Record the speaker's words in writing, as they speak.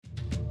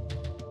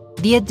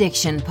The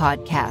Addiction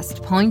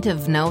Podcast, Point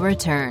of No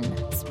Return,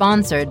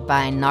 sponsored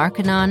by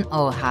Narconon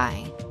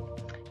Ojai.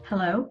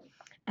 Hello,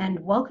 and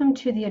welcome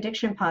to the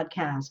Addiction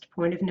Podcast,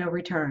 Point of No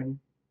Return.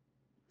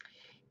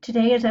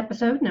 Today is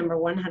episode number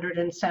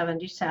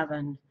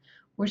 177.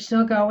 We're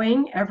still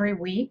going every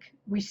week.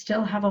 We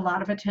still have a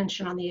lot of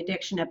attention on the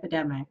addiction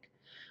epidemic.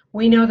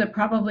 We know that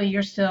probably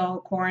you're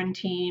still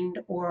quarantined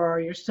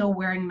or you're still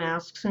wearing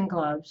masks and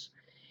gloves.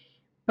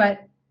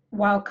 But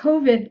while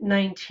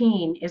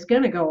COVID-19 is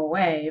going to go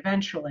away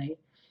eventually,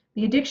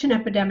 the addiction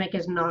epidemic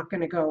is not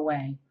going to go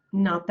away,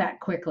 not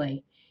that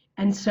quickly.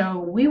 And so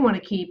we want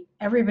to keep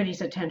everybody's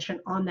attention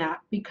on that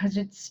because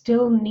it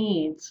still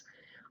needs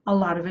a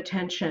lot of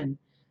attention.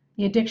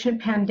 The addiction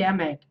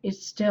pandemic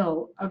is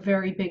still a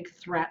very big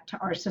threat to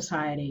our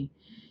society.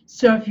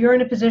 So if you're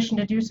in a position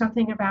to do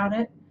something about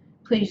it,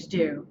 please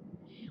do.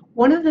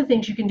 One of the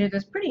things you can do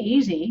that's pretty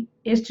easy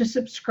is to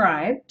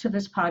subscribe to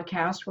this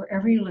podcast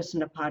wherever you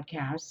listen to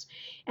podcasts,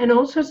 and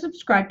also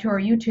subscribe to our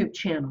YouTube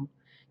channel.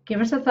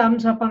 Give us a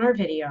thumbs up on our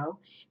video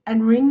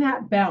and ring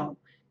that bell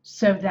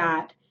so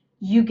that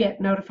you get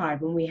notified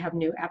when we have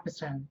new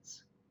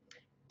episodes.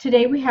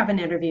 Today we have an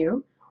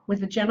interview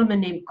with a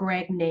gentleman named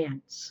Greg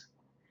Nance.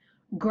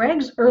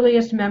 Greg's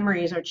earliest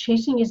memories are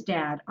chasing his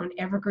dad on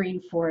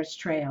evergreen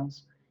forest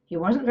trails. He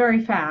wasn't very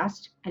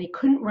fast and he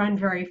couldn't run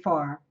very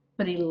far,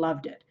 but he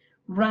loved it.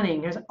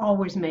 Running has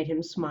always made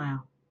him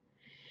smile.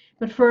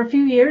 But for a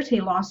few years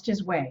he lost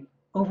his way.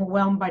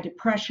 Overwhelmed by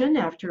depression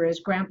after his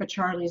Grandpa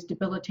Charlie's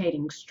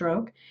debilitating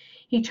stroke,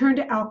 he turned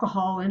to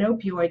alcohol and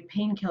opioid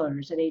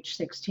painkillers at age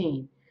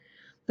 16.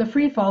 The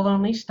free fall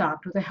only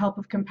stopped with the help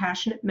of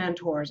compassionate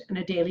mentors and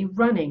a daily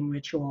running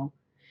ritual.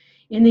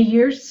 In the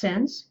years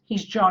since,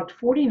 he's jogged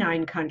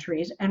 49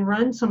 countries and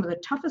run some of the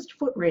toughest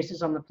foot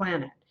races on the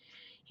planet.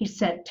 He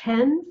set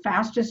 10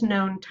 fastest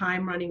known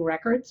time running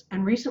records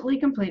and recently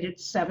completed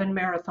 7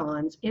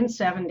 marathons in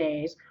 7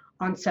 days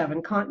on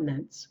 7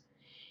 continents.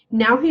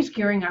 Now he's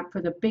gearing up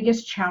for the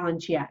biggest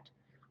challenge yet,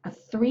 a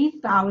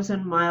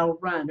 3,000-mile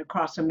run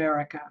across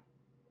America.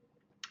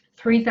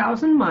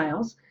 3,000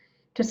 miles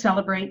to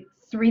celebrate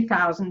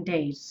 3,000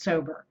 days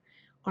sober.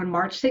 On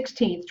March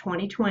 16,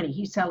 2020,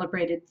 he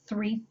celebrated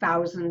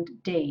 3,000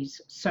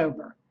 days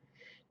sober.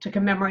 To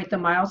commemorate the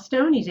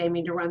milestone, he's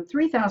aiming to run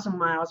 3,000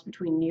 miles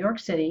between New York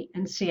City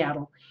and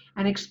Seattle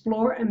and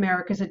explore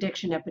America's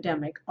addiction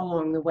epidemic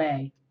along the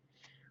way.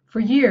 For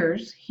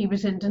years, he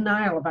was in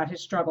denial about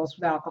his struggles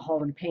with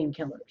alcohol and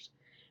painkillers.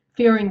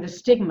 Fearing the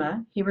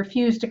stigma, he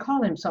refused to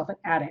call himself an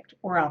addict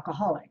or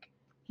alcoholic.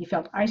 He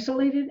felt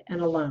isolated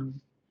and alone.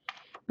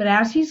 But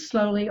as he's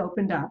slowly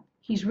opened up,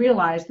 he's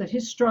realized that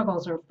his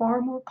struggles are far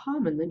more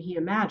common than he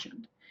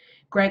imagined.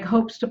 Greg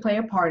hopes to play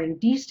a part in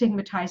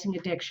destigmatizing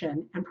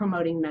addiction and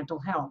promoting mental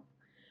health.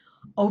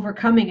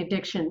 Overcoming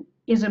addiction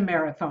is a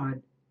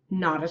marathon,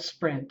 not a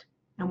sprint.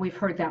 And we've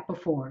heard that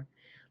before.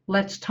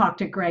 Let's talk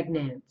to Greg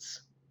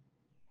Nance.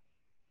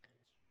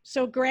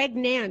 So Greg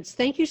Nance,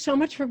 thank you so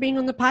much for being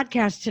on the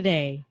podcast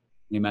today.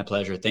 My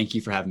pleasure. Thank you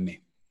for having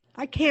me.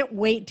 I can't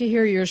wait to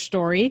hear your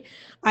story.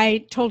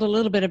 I told a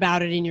little bit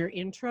about it in your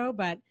intro,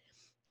 but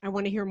I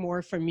want to hear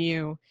more from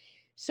you.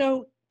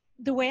 So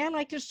the way I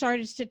like to start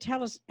is to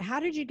tell us, how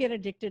did you get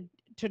addicted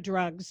to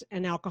drugs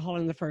and alcohol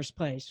in the first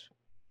place?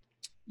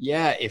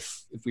 Yeah,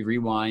 if we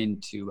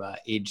rewind to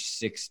age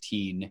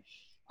 16,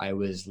 I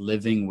was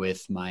living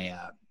with my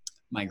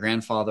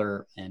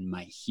grandfather and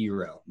my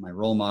hero, my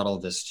role model,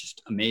 this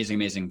just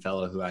amazing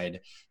fellow who I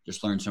had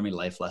just learned so many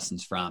life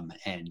lessons from.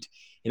 And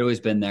he'd always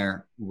been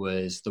there,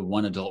 was the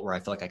one adult where I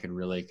felt like I could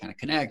really kind of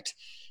connect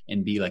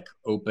and be like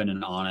open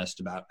and honest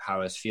about how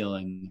I was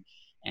feeling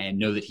and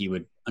know that he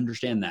would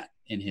understand that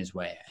in his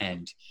way.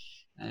 And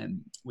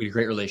we had a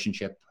great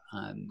relationship.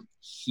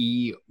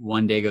 He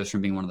one day goes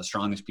from being one of the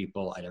strongest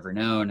people I'd ever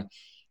known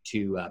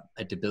to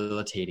a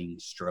debilitating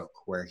stroke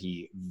where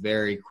he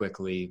very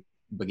quickly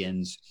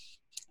begins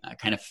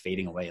kind of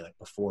fading away like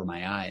before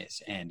my eyes.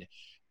 And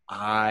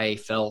I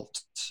felt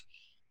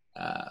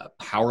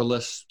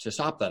powerless to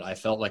stop that. I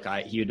felt like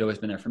he had always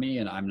been there for me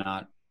and I'm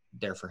not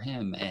there for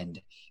him,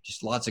 and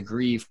just lots of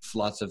grief,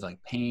 lots of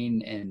like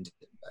pain and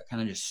kind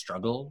of just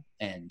struggle.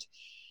 And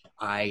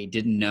I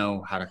didn't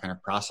know how to kind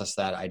of process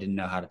that. I didn't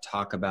know how to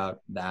talk about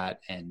that.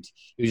 And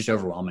it was just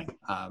overwhelming,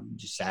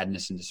 just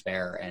sadness and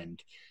despair.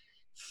 And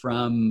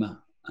from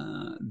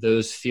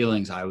those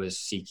feelings, I was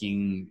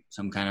seeking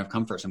some kind of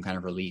comfort, some kind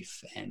of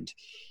relief. And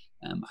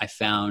I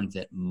found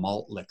that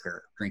malt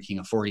liquor, drinking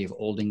a 40 of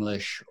Old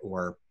English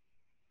or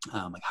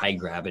like high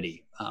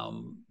gravity,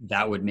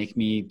 that would make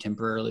me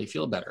temporarily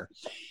feel better.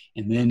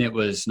 And then it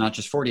was not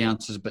just 40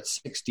 ounces, but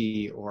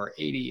 60 or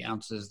 80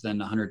 ounces, then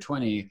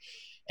 120.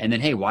 And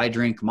then, hey, why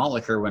drink malt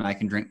liquor when I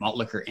can drink malt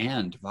liquor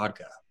and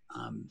vodka?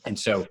 And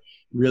so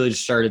really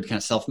just started kind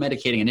of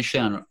self-medicating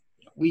initially on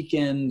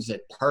weekends,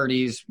 at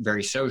parties,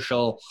 very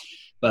social,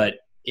 but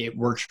it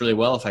works really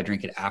well if I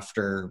drink it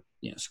after,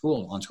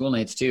 school, on school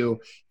nights too,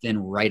 then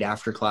right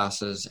after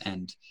classes,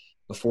 and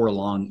before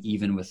long,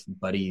 even with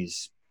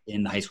buddies,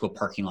 in the high school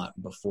parking lot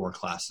before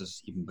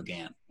classes even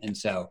began. And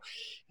so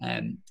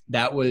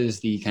that was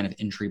the kind of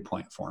entry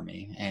point for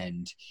me.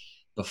 And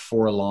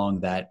before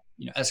long that,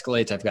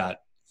 escalates. I've got,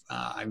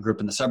 I grew up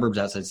in the suburbs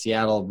outside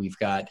Seattle. We've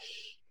got,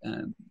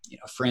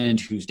 a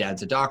friend whose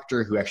dad's a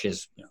doctor who actually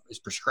is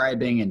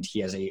prescribing, and he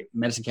has a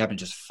medicine cabinet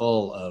just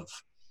full of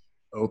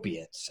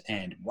opiates.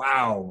 And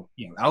wow,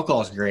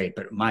 alcohol is great,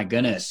 but my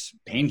goodness,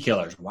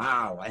 painkillers,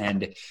 wow.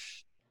 And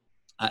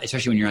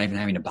especially when you're not even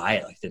having to buy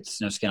it, like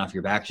it's no skin off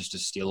your back, just to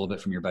steal a little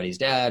bit from your buddy's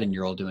dad, and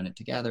you're all doing it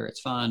together.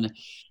 It's fun.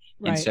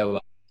 Right. And so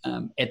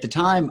at the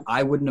time,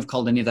 I wouldn't have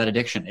called any of that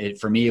addiction.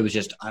 For me, it was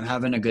just, I'm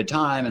having a good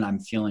time and I'm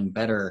feeling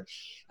better.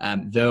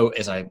 Though,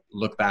 as I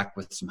look back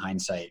with some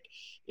hindsight,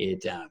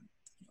 it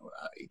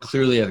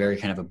clearly a very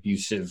kind of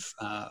abusive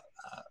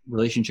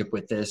relationship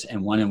with this,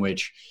 and one in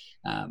which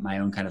my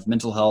own kind of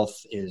mental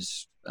health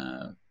is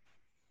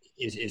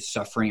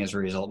suffering as a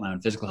result. My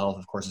own physical health,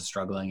 of course, is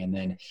struggling. And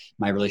then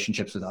my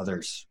relationships with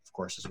others, of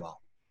course, as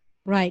well.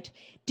 Right.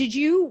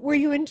 Were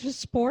you into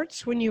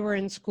sports when you were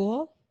in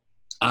school?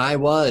 I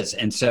was.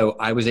 And so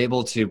I was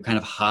able to kind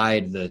of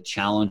hide the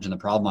challenge and the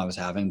problem I was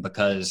having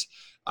because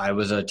I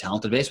was a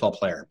talented baseball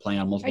player playing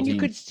on multiple teams. And you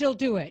could still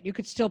do it. You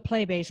could still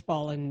play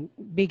baseball and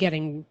be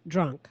getting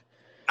drunk.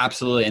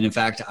 Absolutely. And in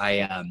fact,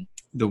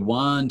 the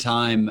one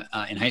time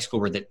in high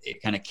school where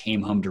it kind of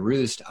came home to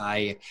roost,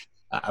 I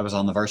was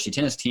on the varsity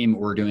tennis team.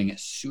 We're doing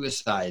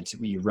suicides.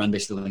 We run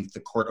basically the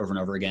court over and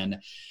over again.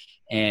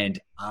 And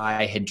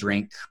I had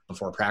drank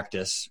before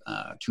practice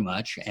too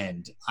much,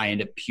 and I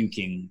ended up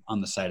puking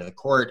on the side of the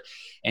court.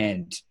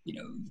 And,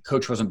 the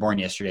coach wasn't born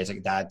yesterday. It's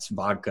like, that's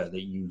vodka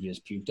that you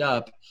just puked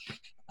up.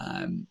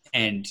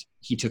 And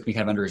he took me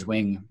kind of under his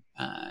wing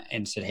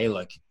and said, hey,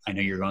 look, I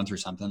know you're going through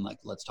something. Like,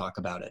 let's talk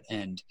about it.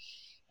 And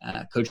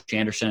Coach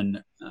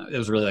Anderson, it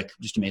was really like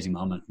just an amazing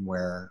moment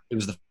where it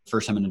was the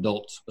first time an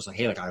adult was like,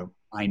 hey, like,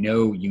 I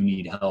know you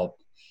need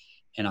help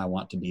and I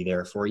want to be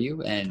there for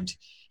you. And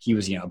he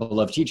was, a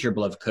beloved teacher,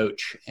 beloved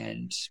coach.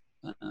 And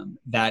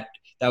that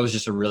was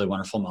just a really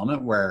wonderful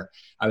moment where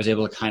I was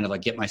able to kind of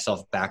like get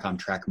myself back on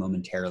track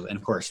momentarily. And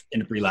of course,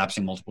 ended up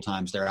relapsing multiple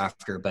times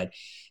thereafter. But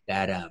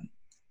that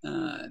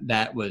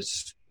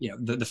was,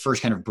 the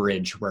first kind of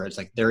bridge where it's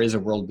like, there is a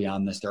world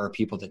beyond this. There are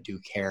people that do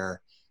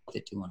care,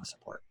 that do want to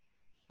support.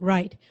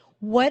 Right.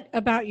 What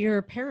about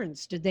your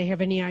parents? Did they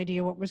have any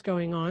idea what was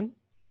going on?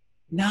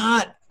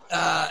 Not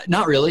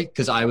really,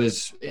 because I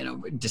was,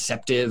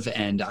 deceptive,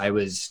 and I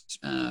was,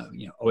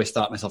 always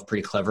thought myself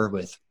pretty clever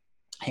with,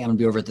 hey, I'm gonna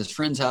be over at this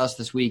friend's house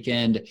this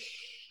weekend.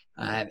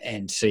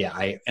 And so, yeah,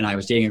 I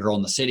was dating a girl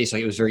in the city. So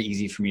it was very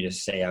easy for me to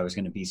say I was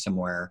going to be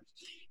somewhere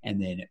and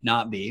then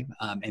not be.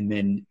 And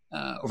then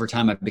over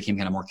time, I became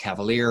kind of more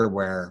cavalier,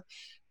 where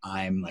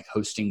I'm like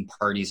hosting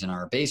parties in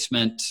our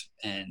basement,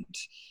 and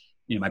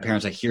my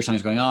parents like hear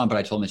something's going on, but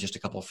I told them it's just a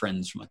couple of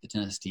friends from like the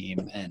tennis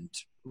team. And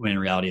when in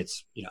reality,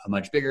 it's, a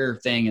much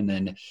bigger thing. And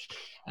then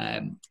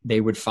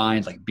they would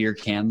find like beer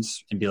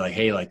cans and be like,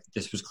 hey, like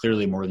this was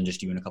clearly more than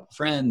just you and a couple of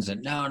friends.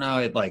 And no,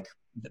 it like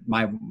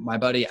my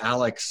buddy,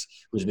 Alex,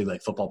 who was a big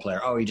like football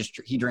player. Oh,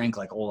 he drank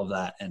like all of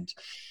that.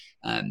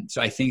 And so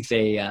I think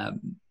they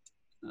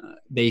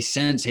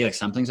sense, hey, like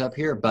something's up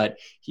here, but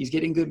he's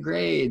getting good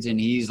grades and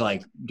he's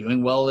like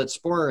doing well at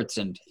sports.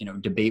 And,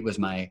 debate was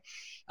my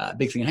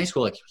big thing in high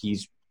school. Like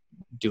he's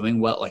doing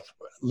well, like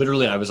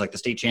literally I was like the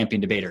state champion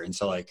debater. And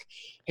so like,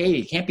 hey,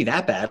 it can't be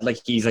that bad. Like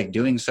he's like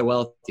doing so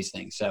well at these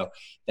things. So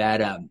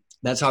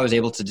that's how I was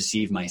able to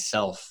deceive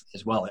myself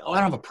as well. Like, oh, I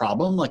don't have a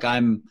problem. Like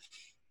I'm,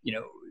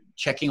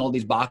 checking all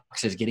these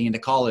boxes, getting into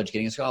college,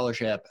 getting a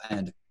scholarship.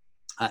 And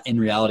in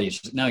reality, it's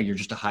just, no, you're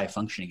just a high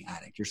functioning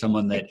addict. You're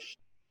someone that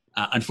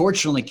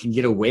unfortunately can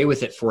get away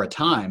with it for a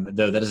time,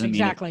 though that doesn't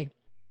mean it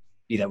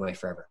be that way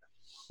forever.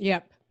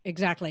 Yep,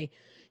 exactly.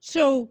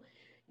 So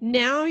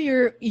now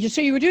you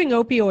were doing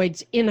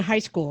opioids in high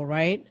school,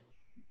 right?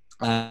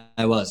 I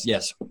was,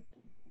 yes.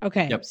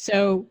 Okay. Yep.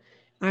 So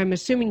I'm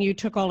assuming you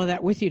took all of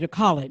that with you to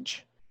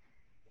college.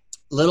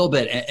 A little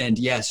bit. And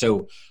yeah,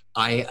 so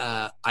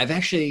I've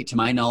actually, to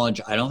my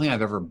knowledge, I don't think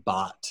I've ever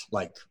bought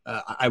like,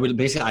 I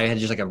had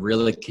just like a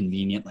really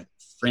convenient, like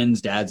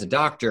friend's dad's a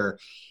doctor,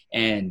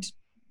 and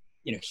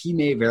he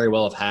may very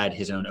well have had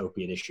his own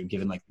opiate issue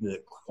given like the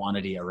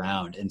quantity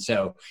around. And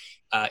so,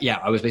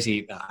 I was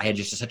basically, I had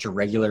just such a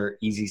regular,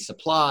 easy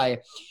supply.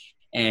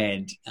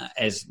 And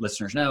as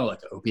listeners know,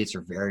 like opiates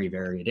are very,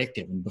 very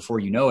addictive. And before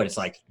you know it, it's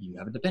like you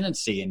have a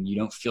dependency and you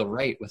don't feel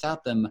right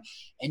without them.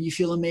 And you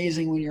feel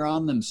amazing when you're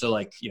on them. So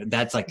like,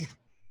 that's like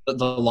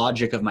the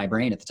logic of my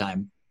brain at the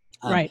time.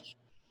 Right.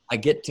 I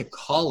get to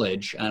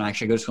college, and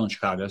actually I go to school in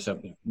Chicago,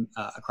 so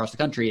across the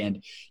country,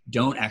 and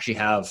don't actually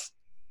have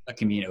a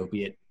convenient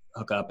opiate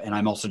hookup. And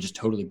I'm also just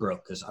totally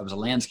broke because I was a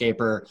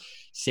landscaper,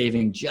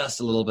 saving just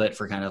a little bit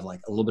for kind of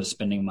like a little bit of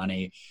spending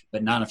money,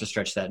 but not enough to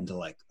stretch that into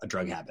like a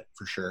drug habit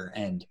for sure.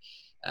 And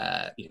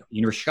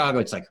University of Chicago,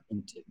 it's like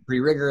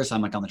pretty rigorous.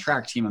 I'm like on the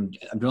track team.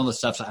 I'm doing all this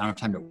stuff, so I don't have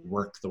time to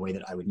work the way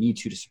that I would need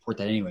to support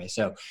that anyway.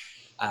 So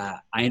I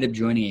ended up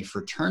joining a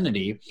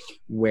fraternity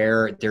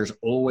where there's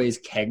always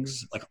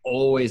kegs, like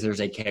always there's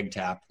a keg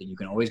tap that you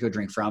can always go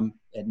drink from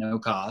at no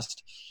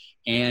cost.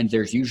 And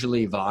there's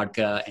usually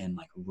vodka and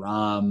like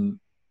rum,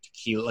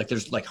 tequila, like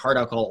there's like hard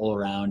alcohol all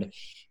around.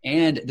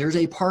 And there's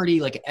a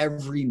party like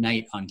every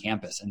night on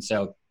campus. And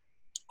so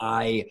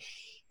I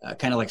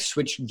kind of like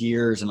switched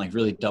gears and like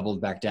really doubled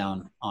back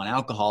down on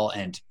alcohol.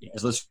 And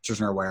as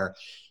listeners are aware,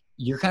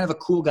 you're kind of a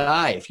cool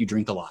guy if you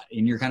drink a lot,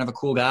 and you're kind of a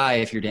cool guy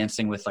if you're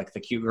dancing with like the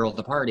cute girl at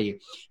the party.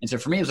 And so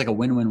for me, it was like a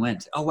win-win-win.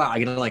 Oh, wow. I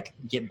get to like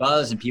get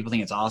buzzed and people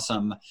think it's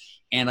awesome.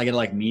 And I get to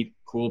like meet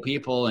cool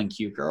people and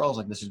cute girls.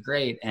 Like, this is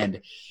great.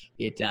 And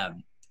it, so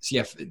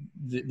yeah,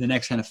 the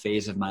next kind of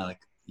phase of my like,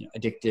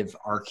 addictive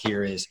arc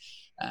here is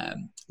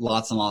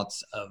lots and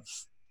lots of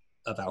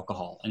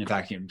alcohol. And in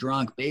fact,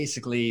 drunk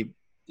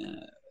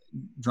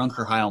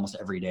or high almost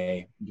every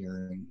day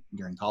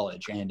during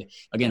college. And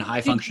again, high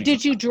functioning.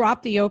 Did you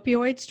drop the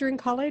opioids during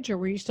college, or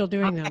were you still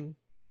doing them?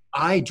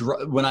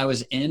 When I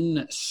was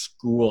in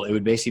school, it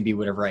would basically be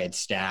whatever I had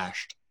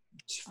stashed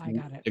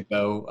to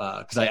go,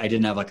 because I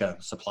didn't have like a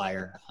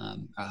supplier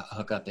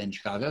hookup in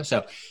Chicago.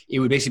 So it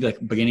would basically be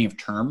like beginning of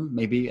term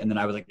maybe. And then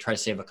I would like try to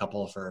save a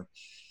couple for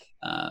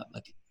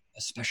like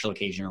a special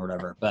occasion or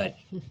whatever. But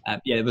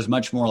yeah, it was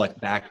much more like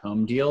back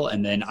home deal.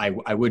 And then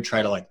I would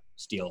try to like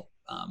steal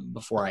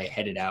before I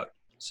headed out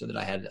so that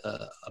I had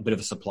a bit of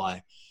a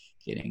supply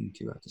getting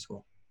to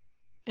school.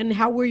 And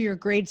how were your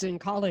grades in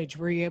college?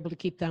 Were you able to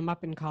keep them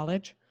up in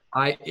college?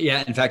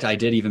 In fact, I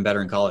did even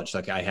better in college.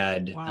 Like I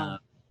had, wow.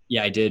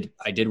 I did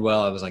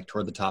well. I was like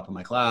toward the top of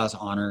my class,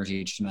 honors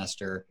each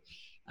semester.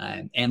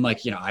 And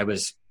like, I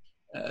was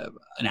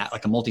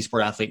like a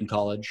multi-sport athlete in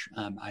college.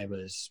 I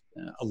was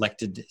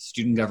elected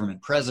student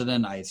government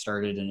president. I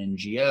started an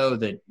NGO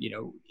that,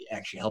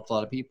 actually helped a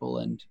lot of people,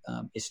 and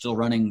is still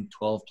running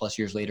 12 plus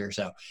years later.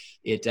 So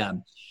it,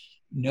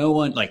 no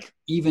one, like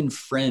even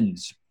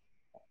friends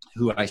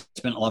who I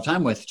spent a lot of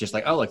time with, just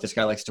like, oh, like this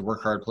guy likes to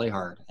work hard, play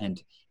hard.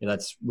 And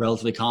that's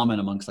relatively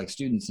common amongst like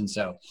students. And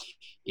so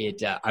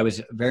it, I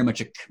was very much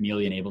a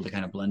chameleon, able to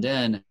kind of blend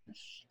in.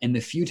 And the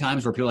few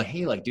times where people are like,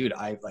 hey, like, dude,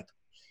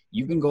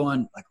 you've been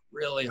going like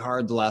really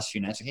hard the last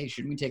few nights. Like, hey,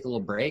 shouldn't we take a little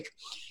break?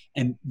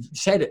 And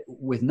said it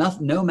with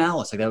no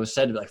malice. Like that was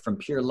said like from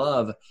pure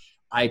love.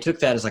 I took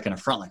that as like an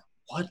affront, like,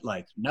 what?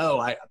 Like,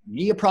 no,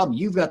 me a problem.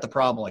 You've got the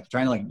problem. Like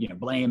trying to like,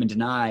 blame and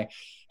deny.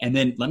 And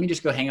then let me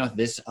just go hang out with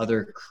this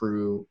other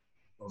crew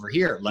over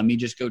here. Let me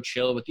just go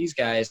chill with these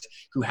guys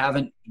who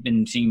haven't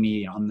been seeing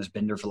me on this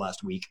bender for the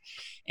last week.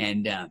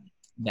 And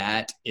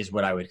that is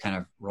what I would kind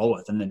of roll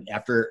with. And then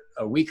after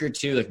a week or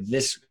two, like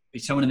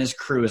someone in this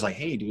crew is like,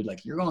 hey dude,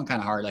 like you're going kind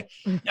of hard. Like,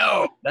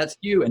 no, that's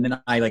you. And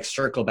then I like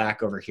circle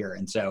back over here.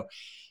 And so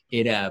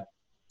it,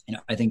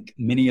 I think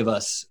many of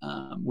us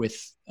with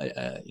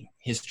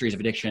histories of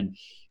addiction,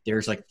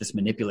 there's like this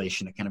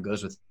manipulation that kind of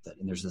goes with it.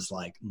 And there's this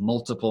like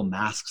multiple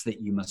masks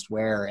that you must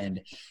wear.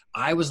 And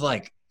I was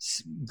like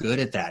good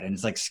at that. And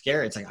it's like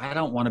scary. It's like, I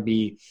don't want to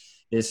be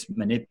this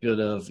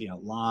manipulative,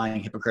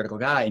 lying, hypocritical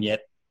guy. And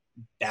yet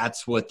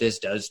that's what this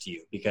does to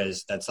you,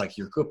 because that's like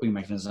your coping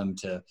mechanism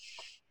to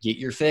get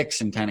your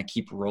fix and kind of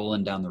keep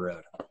rolling down the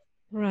road.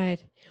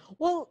 Right.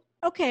 Well,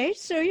 okay.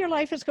 So your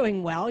life is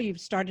going well. You've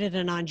started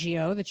an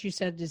NGO that you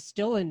said is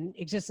still in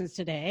existence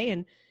today,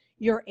 and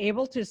you're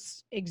able to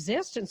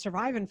exist and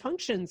survive and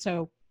function.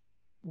 So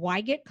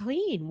why get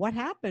clean? What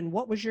happened?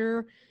 What was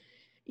your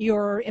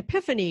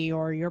epiphany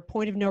or your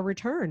point of no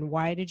return?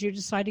 Why did you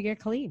decide to get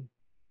clean?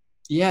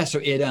 Yeah. So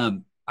it,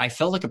 I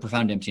felt like a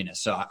profound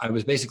emptiness. So I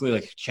was basically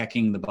like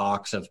checking the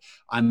box of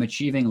I'm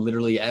achieving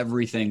literally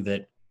everything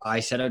that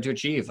I set out to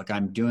achieve. Like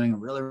I'm doing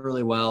really,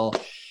 really well.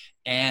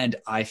 And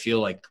I feel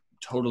like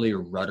totally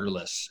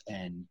rudderless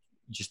and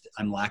just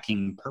I'm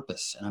lacking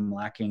purpose, and I'm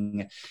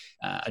lacking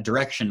a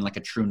direction, like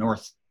a true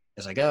north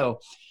as I go.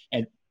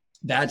 And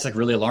that's like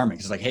really alarming.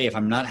 It's like, hey, if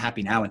I'm not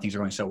happy now and things are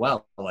going so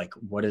well, like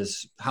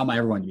how am I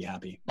ever going to be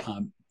happy?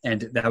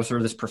 And that was sort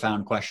of this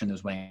profound question that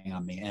was weighing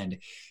on me. And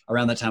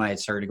around that time I had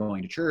started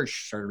going to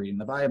church, started reading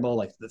the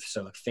Bible,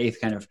 so faith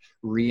kind of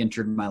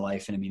re-entered my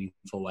life in a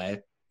meaningful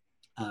way.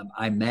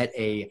 I met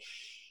a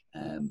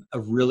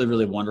really,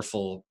 really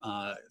wonderful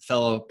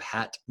fellow,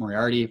 Pat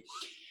Moriarty,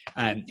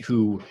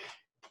 who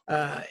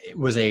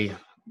was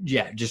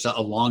just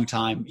a long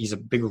time. He's a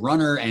big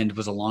runner and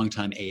was a long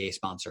time AA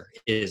sponsor.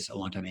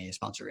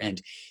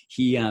 And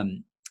he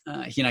and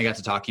I got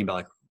to talking about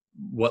like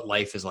what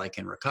life is like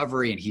in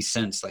recovery. And he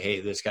sensed like, hey,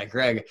 this guy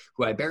Greg,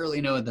 who I barely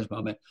know at this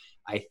moment,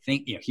 I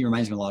think he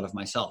reminds me a lot of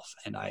myself,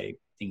 and I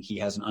think he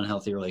has an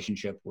unhealthy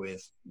relationship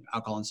with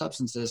alcohol and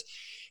substances.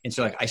 And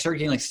so like I started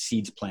getting like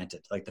seeds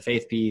planted, like the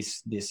faith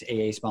piece, this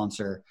AA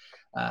sponsor,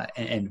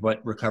 and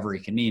what recovery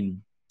can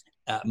mean.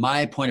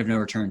 My point of no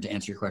return, to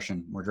answer your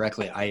question more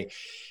directly, I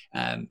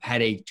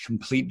had a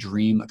complete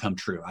dream come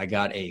true. I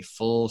got a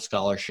full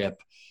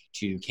scholarship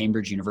to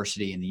Cambridge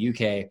University in the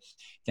UK,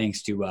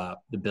 thanks to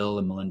the Bill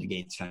and Melinda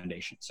Gates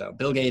Foundation. So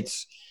Bill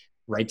Gates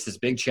writes this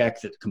big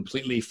check that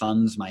completely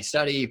funds my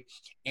study.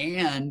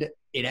 And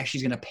it actually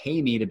is going to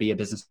pay me to be a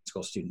business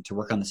school student, to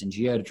work on this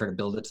NGO, to try to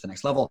build it to the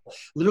next level.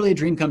 Literally a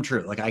dream come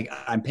true. Like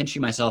I'm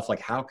pinching myself, like,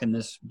 how can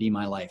this be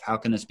my life? How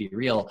can this be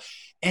real?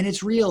 And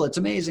it's real. It's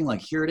amazing. Like,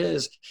 here it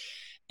is.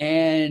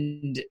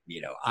 And,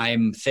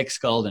 I'm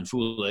thick-skulled and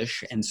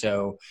foolish. And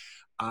so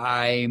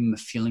I'm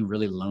feeling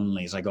really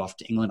lonely as I go off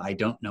to England. I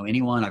don't know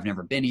anyone. I've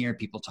never been here.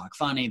 People talk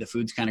funny. The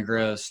food's kind of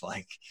gross.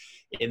 Like,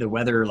 the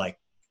weather, like,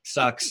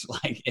 sucks.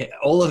 Like,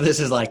 all of this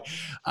is like,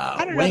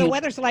 I don't know. The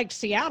weather's like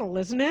Seattle,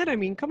 isn't it? I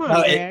mean, come on,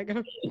 no,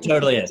 Greg. It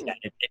totally is.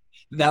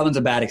 That one's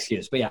a bad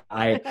excuse. But yeah,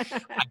 I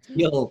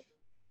feel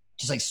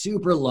just like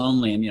super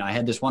lonely. And, I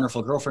had this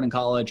wonderful girlfriend in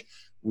college.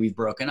 We've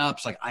broken up.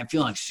 It's like, I'm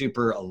feeling like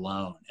super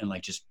alone and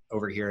like just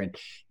over here. And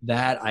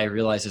that I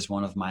realize is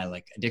one of my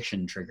like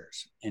addiction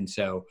triggers. And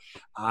so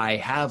I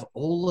have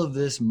all of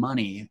this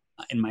money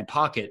in my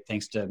pocket,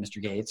 thanks to Mr.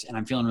 Gates, and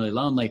I'm feeling really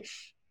lonely.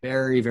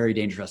 Very, very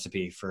dangerous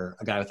recipe for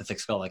a guy with a thick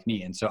skull like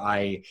me. And so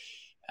I'm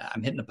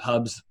hitting the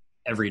pubs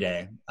every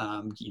day,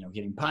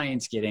 getting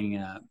pints,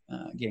 getting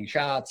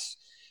shots,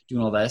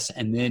 doing all this.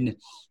 And then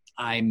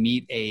I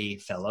meet a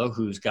fellow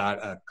who's got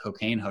a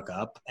cocaine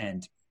hookup,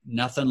 and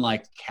nothing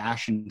like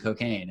cash and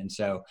cocaine. And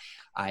so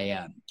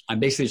I'm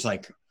basically just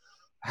like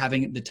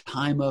having the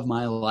time of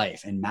my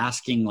life and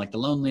masking like the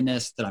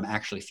loneliness that I'm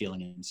actually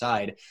feeling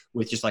inside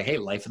with just like, hey,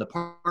 life of the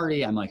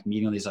party. I'm like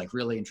meeting all these like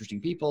really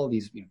interesting people,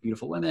 these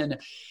beautiful women,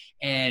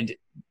 and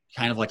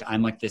kind of like,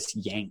 I'm like this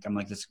Yank. I'm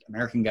like this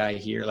American guy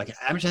here. Like,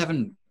 I'm just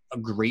having a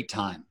great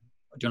time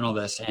doing all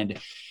this. And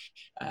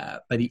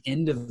by the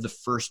end of the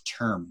first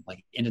term,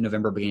 like end of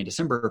November, beginning of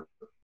December.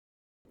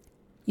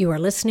 You are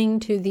listening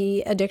to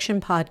the Addiction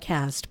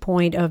Podcast,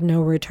 Point of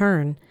No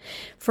Return.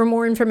 For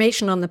more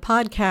information on the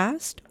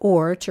podcast,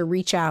 or to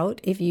reach out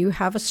if you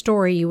have a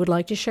story you would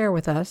like to share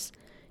with us,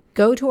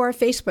 go to our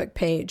Facebook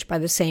page by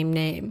the same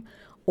name,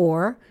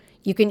 or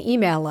you can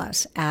email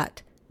us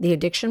at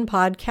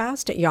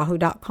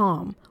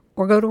theaddictionpodcast@yahoo.com,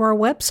 or go to our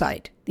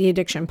website,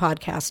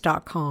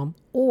 theaddictionpodcast.com,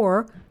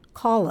 or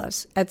call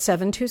us at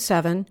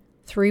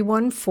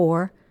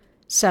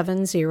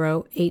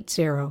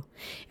 727-314-7080.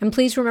 And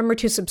please remember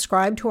to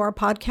subscribe to our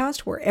podcast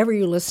wherever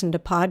you listen to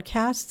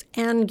podcasts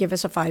and give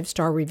us a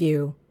 5-star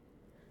review.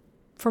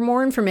 For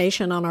more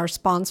information on our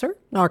sponsor,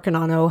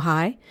 Narconon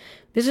Ojai,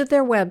 visit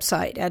their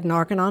website at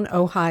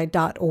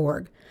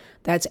narcononohai.org.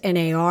 That's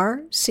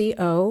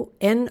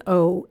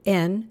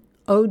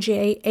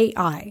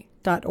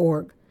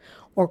NARCONONOJAI.org.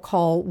 Or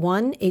call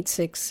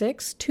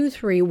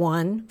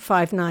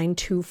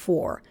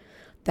 1-866-231-5924.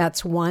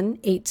 That's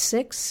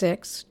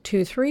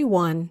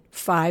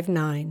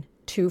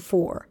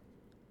 1-866-231-5924.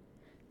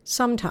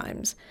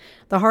 Sometimes,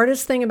 the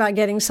hardest thing about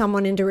getting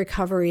someone into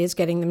recovery is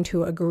getting them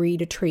to agree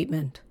to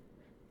treatment.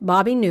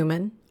 Bobby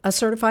Newman, a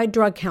certified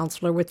drug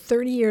counselor with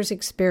 30 years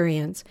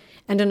experience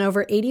and an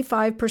over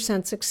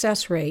 85%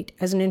 success rate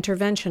as an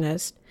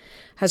interventionist,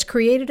 has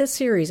created a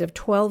series of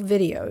 12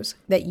 videos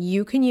that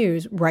you can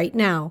use right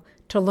now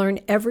to learn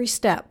every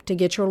step to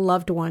get your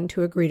loved one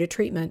to agree to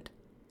treatment.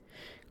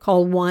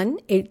 Call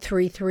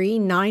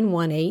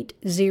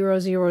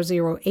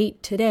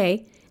 1-833-918-0008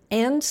 today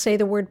and say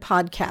the word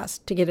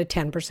podcast to get a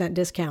 10%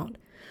 discount.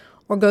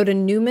 Or go to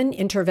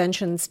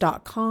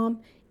newmaninterventions.com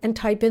and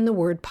type in the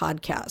word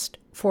podcast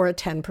for a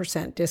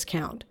 10%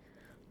 discount.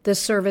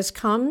 This service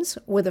comes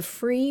with a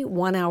free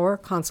 1-hour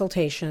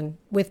consultation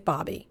with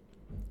Bobby.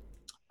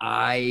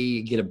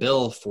 I get a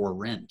bill for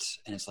rent,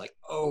 and it's like,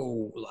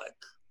 oh, like,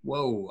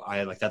 whoa,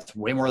 that's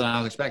way more than I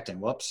was expecting.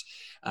 Whoops.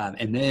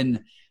 And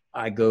then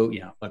I go,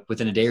 like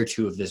within a day or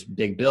two of this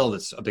big bill,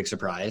 that's a big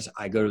surprise.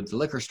 I go to the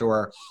liquor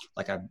store,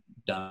 like I've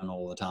done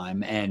all the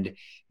time, and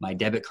my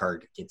debit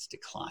card gets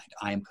declined.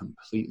 I am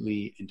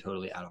completely and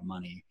totally out of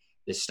money.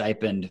 This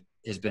stipend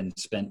has been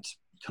spent,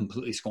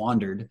 completely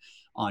squandered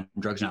on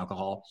drugs and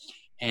alcohol.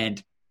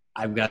 And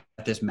I've got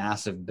this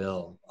massive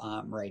bill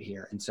right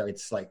here. And so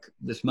it's like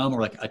this moment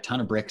where like a ton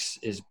of bricks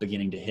is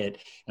beginning to hit.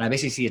 And I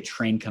basically see a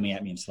train coming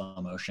at me in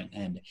slow motion.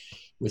 And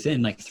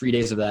within like 3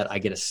 days of that, I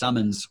get a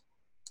summons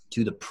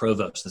to the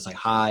provost, this like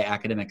high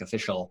academic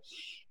official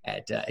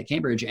at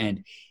Cambridge.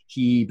 And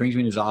he brings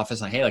me to his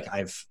office like, hey, like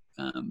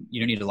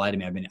you don't need to lie to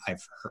me.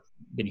 I've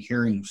been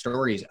hearing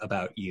stories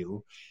about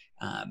you.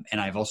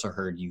 And I've also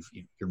heard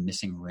you're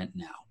missing rent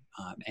now.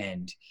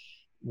 And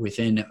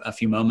within a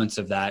few moments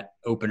of that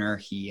opener,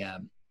 he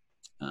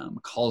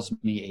calls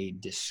me a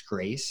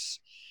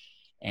disgrace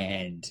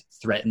and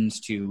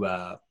threatens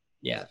to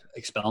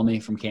expel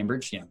me from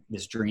Cambridge,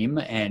 this dream,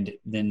 and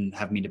then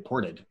have me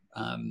deported.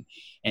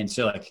 And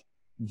so like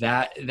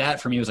that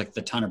for me was like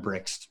the ton of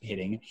bricks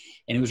hitting.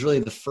 And it was really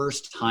the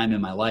first time in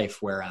my life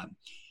where,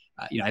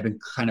 I've been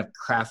kind of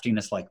crafting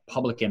this like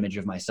public image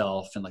of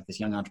myself and like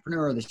this young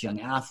entrepreneur, this young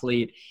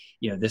athlete,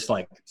 this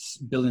like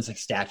building this like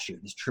statue,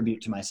 this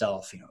tribute to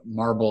myself,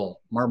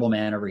 marble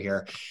man over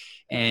here.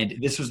 And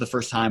this was the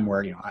first time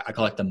where, I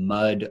call it the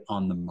mud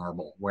on the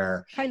marble,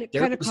 where kind of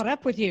caught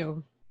up with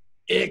you.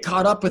 it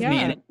caught up with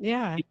me in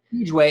a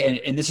huge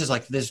way. And this is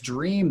like this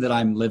dream that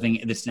I'm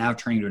living that's now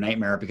turning to a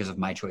nightmare because of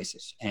my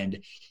choices.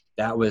 And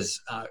that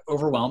was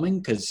overwhelming,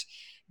 because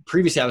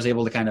previously I was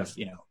able to kind of,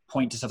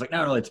 point to stuff like,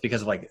 no, it's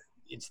because of like,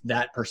 it's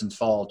that person's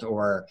fault,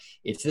 or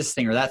it's this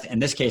thing or that. In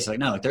this case, like,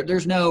 no, like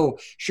there's no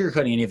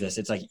sugarcoating any of this.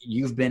 It's like,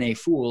 you've been a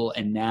fool,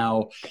 and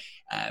now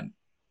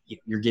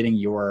you're getting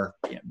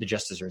the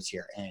just desserts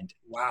here. And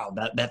wow,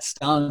 that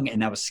stung,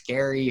 and that was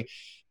scary.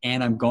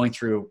 And I'm going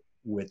through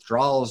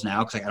withdrawals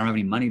now because I don't have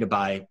any money to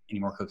buy any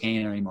more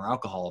cocaine or any more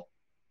alcohol.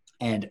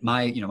 And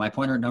my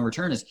point of no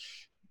return is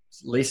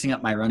lacing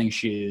up my running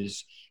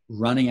shoes,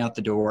 running out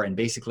the door, and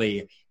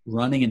basically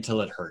running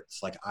until it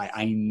hurts. Like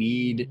I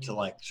need to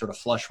like sort of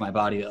flush my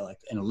body, like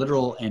in a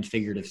literal and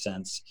figurative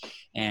sense.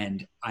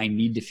 And I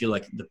need to feel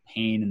like the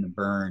pain and the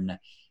burn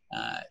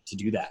to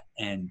do that.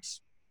 And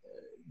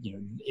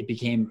it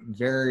became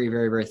very,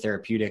 very, very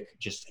therapeutic,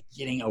 just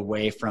getting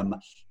away from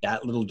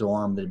that little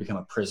dorm that had become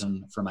a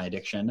prison for my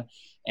addiction.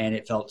 And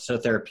it felt so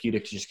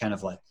therapeutic to just kind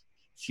of like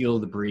feel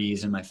the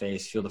breeze in my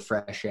face, feel the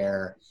fresh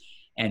air,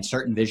 and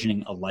start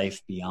envisioning a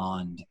life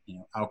beyond,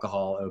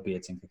 alcohol,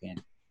 opiates, and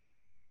cocaine.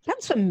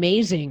 That's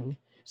amazing.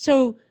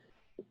 So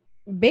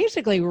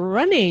basically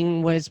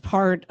running was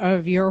part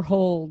of your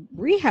whole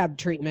rehab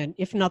treatment,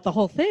 if not the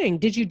whole thing.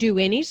 Did you do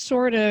any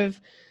sort of,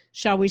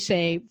 shall we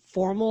say,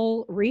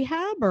 formal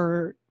rehab,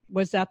 or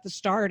was that the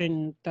start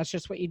and that's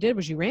just what you did,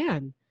 was you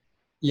ran?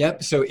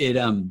 Yep. So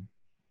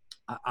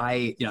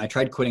I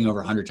tried quitting over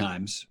 100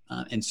 times.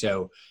 And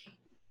so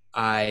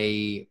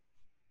I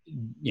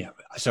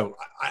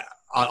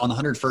on the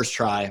 101st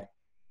try,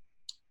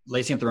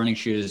 lacing up the running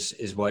shoes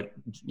is what,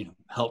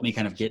 helped me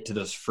kind of get to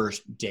those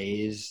first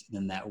days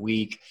in that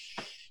week.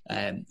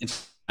 And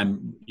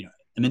I'm,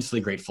 immensely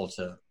grateful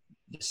to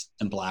this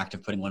simple act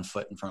of putting one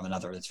foot in front of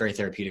another. It's very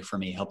therapeutic for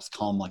me. It helps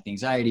calm like the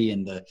anxiety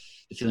and the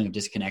feeling of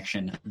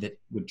disconnection that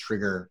would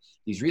trigger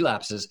these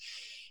relapses.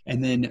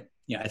 And then,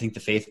 I think the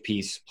faith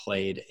piece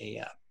played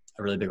a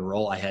really big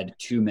role. I had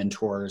 2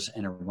 mentors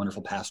and a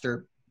wonderful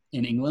pastor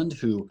in England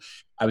who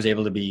I was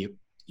able to be,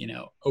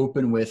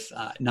 open with,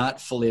 not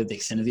fully at the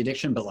extent of the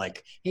addiction, but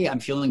like, hey, I'm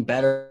feeling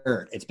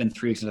better. It's been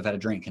 3 weeks since I've had a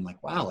drink. And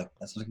like, wow, like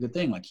that's a good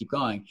thing. Like, keep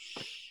going.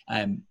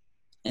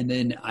 And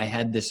then I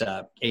had this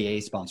AA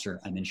sponsor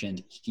I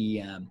mentioned.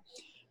 He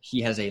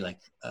has a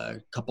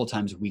couple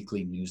times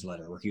weekly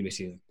newsletter where he would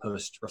basically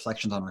post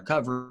reflections on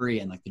recovery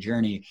and like the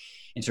journey.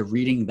 And so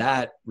reading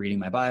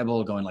my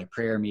Bible, going like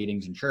prayer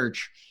meetings in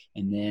church,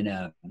 and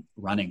then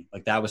running,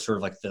 like that was sort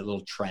of like the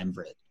little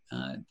triumvirate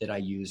that I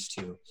used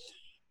to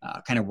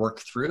kind of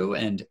work through.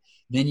 And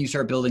then you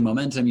start building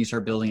momentum, you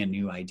start building a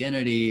new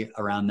identity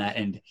around that.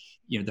 And,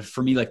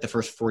 for me, like the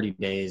first 40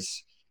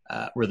 days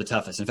were the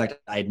toughest. In fact,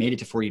 I had made it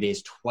to 40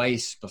 days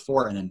twice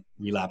before and then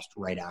relapsed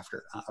right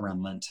after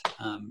around Lent,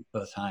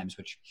 both times,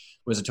 which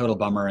was a total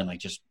bummer and like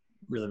just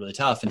really, really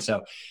tough. And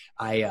so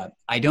I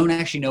don't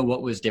actually know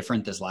what was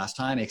different this last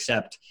time,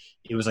 except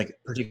it was like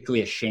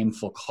particularly a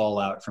shameful call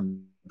out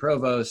from the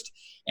provost,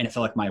 and it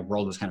felt like my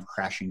world was kind of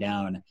crashing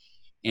down.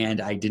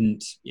 And I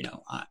didn't,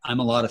 I'm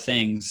a lot of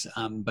things,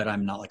 but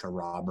I'm not like a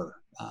robber.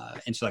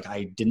 And so like,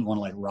 I didn't want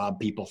to like rob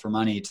people for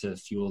money to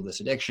fuel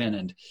this addiction.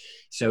 And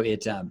so I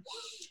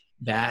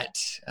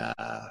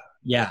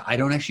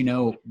don't actually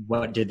know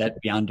what did that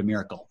beyond a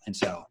miracle. And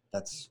so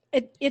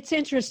it's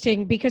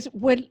interesting because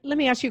let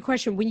me ask you a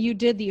question. When you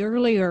did the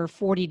earlier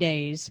 40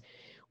 days,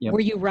 yep. Were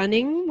you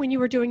running when you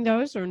were doing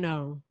those or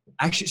no?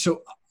 Actually,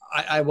 so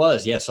I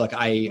was, yes. So like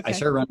I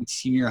started running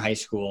senior high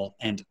school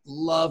and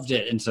loved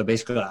it. And so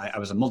basically I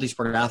was a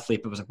multi-sport athlete,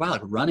 but was like, wow,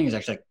 like running is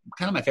actually like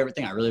kind of my favorite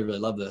thing. I really, really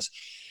love this.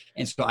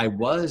 And so I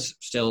was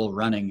still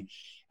running,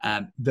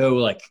 though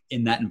like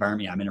in that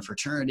environment, I'm in a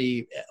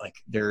fraternity, like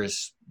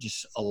there's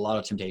just a lot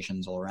of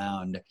temptations all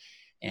around.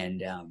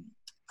 And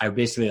I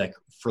basically like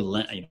for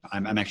Lent,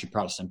 I'm actually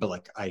Protestant, but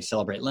like I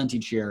celebrate Lent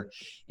each year.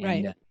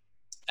 And, right.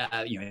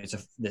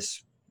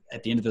 It's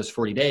at the end of those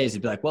 40 days,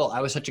 it'd be like, well,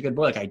 I was such a good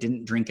boy. Like I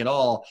didn't drink at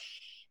all.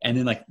 And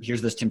then like, here's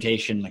this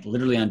temptation, like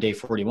literally on day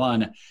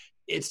 41,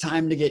 it's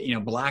time to get,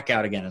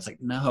 blackout again. It's like,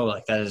 no,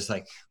 like that is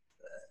like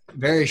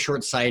very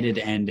short-sighted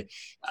and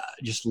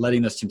just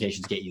letting those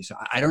temptations get you. So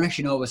I don't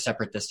actually know what was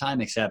separate this time,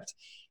 except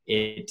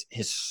it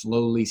has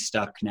slowly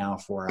stuck now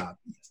for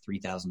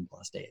 3,000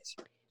 plus days.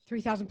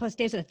 3,000 plus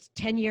days. That's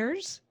 10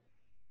 years.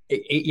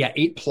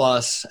 8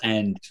 plus,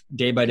 and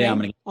day by day, I'm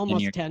going to get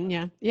almost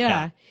 10.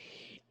 Yeah.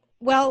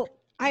 Well,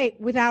 I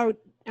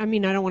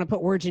don't want to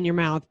put words in your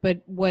mouth,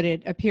 but what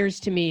it appears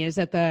to me is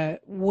that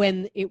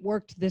when it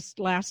worked this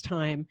last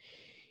time,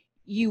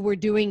 you were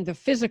doing the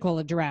physical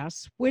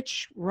address,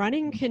 which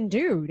running can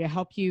do to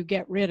help you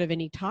get rid of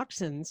any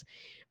toxins,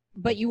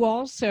 but you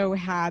also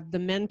had the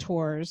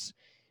mentors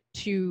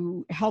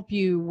to help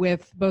you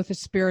with both the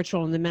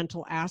spiritual and the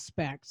mental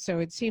aspect. So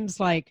it seems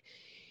like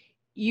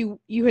you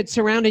had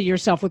surrounded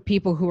yourself with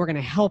people who were going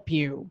to help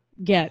you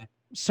get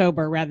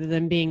sober rather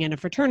than being in a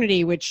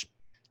fraternity, which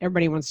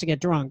everybody wants to get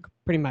drunk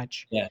pretty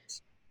much.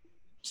 Yes.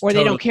 Or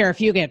totally. They don't care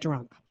if you get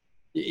drunk.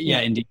 Yeah,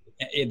 indeed.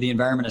 The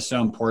environment is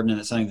so important, and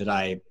it's something that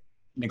I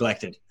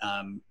neglected.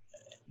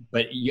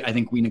 I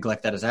think we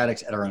neglect that as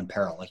addicts at our own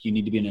peril. Like you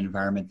need to be in an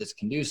environment that's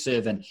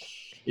conducive, and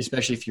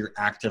especially if you're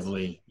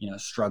actively,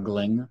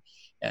 struggling,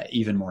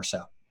 even more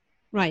so.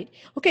 Right.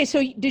 Okay.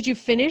 So did you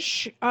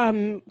finish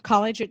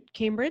college at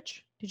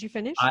Cambridge? Did you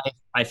finish?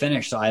 I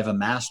finished. So I have a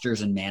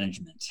master's in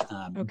management.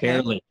 Okay.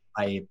 Barely.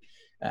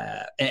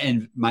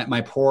 And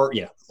my poor,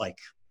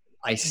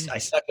 I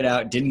stuck it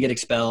out, didn't get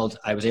expelled.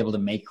 I was able to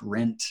make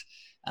rent.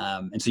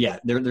 And so,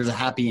 there's a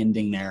happy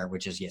ending there,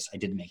 which is, yes, I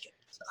did make it.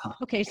 So.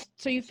 Okay.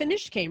 So you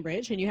finished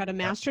Cambridge and you had a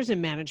master's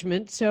in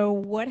management. So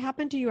what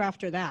happened to you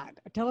after that?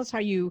 Tell us how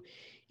you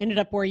ended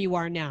up where you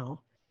are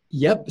now.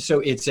 Yep.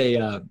 So it's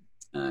a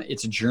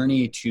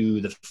journey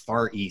to the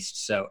Far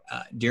East. So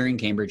during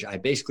Cambridge, I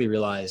basically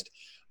realized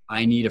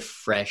I need a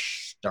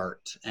fresh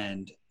start.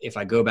 And if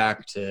I go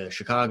back to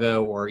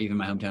Chicago or even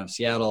my hometown of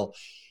Seattle,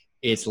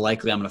 it's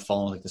likely I'm going to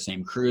follow like the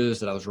same crews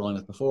that I was rolling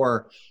with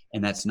before.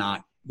 And that's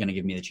not going to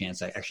give me the chance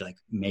to actually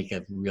make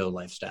a real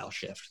lifestyle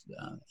shift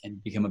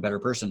and become a better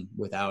person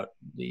without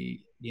the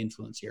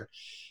influence here.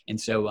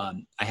 And so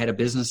I had a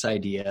business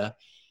idea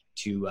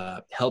to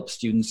help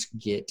students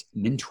get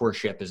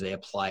mentorship as they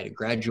apply to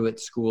graduate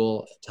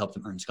school, to help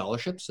them earn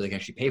scholarships so they can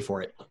actually pay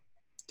for it.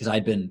 Because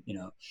I'd been,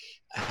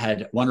 I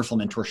had wonderful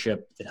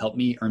mentorship that helped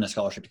me earn a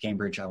scholarship to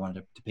Cambridge. I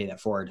wanted to pay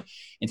that forward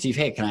and see if,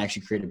 hey, can I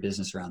actually create a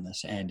business around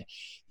this? And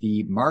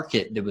the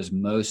market that was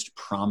most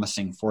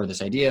promising for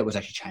this idea was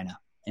actually China.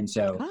 And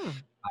so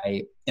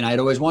I'd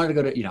always wanted to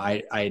go to,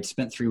 I had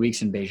spent 3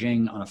 weeks in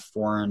Beijing on a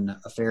foreign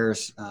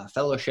affairs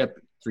fellowship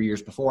 3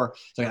 years before.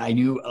 So I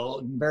knew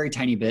a very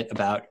tiny bit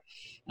about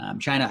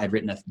China. I'd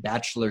written a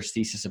bachelor's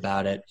thesis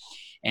about it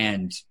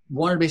and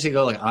wanted to basically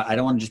go I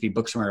don't want to just be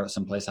book smart at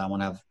someplace. I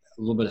want to have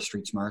a little bit of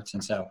street smarts.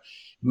 And so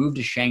moved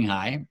to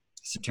Shanghai,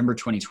 September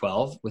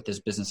 2012 with this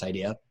business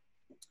idea.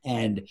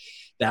 And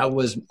that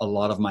was a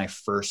lot of my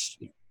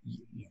first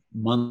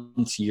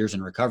months, years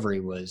in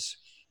recovery was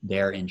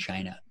there in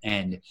China.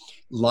 And a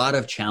lot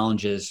of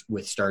challenges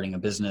with starting a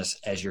business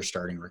as you're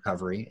starting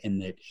recovery,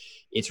 and that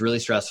it's really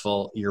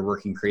stressful. You're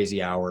working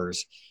crazy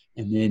hours.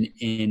 And then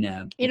in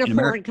a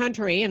foreign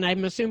country, and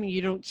I'm assuming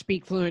you don't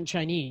speak fluent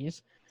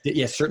Chinese.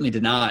 Yes, certainly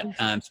did not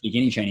speak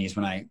any Chinese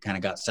when I kind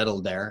of got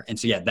settled there. And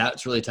so,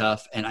 that's really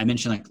tough. And I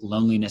mentioned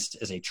loneliness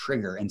as a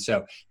trigger. And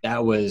so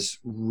that was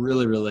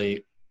really,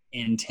 really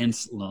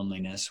intense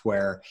loneliness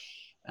where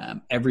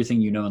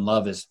everything you know and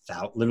love is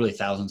literally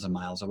thousands of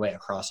miles away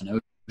across an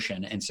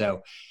ocean. And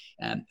so,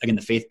 again,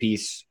 the faith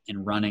piece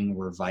and running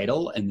were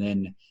vital. And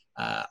then,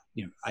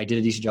 I did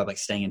a decent job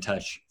staying in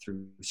touch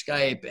through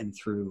Skype and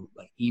through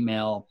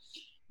email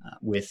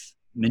with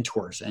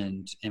mentors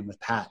and with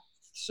Pat,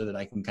 so that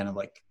I can kind of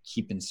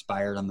keep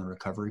inspired on the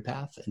recovery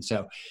path. And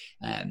so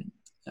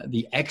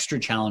the extra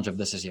challenge of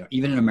this is,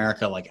 even in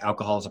America,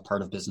 alcohol is a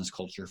part of business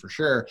culture for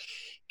sure.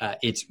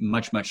 It's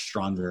much, much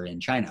stronger in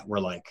China.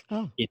 Where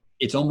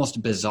it's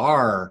almost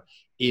bizarre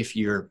if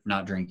you're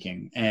not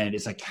drinking. And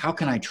it's how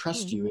can I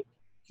trust you if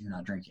you're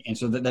not drinking? And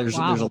so there's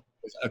a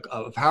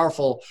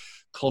powerful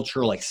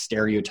cultural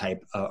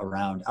stereotype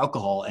around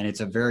alcohol. And it's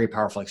a very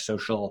powerful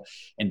social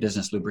and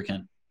business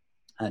lubricant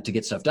to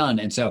get stuff done.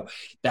 And so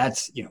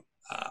that's, you're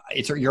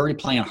already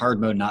playing on hard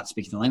mode, not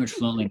speaking the language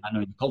fluently, not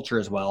knowing the culture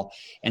as well,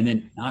 and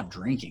then not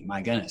drinking.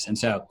 My goodness! And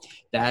so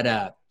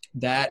that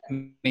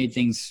made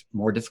things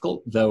more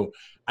difficult. Though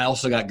I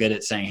also got good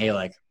at saying, "Hey,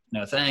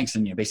 no thanks,"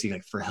 and basically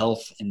for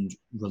health and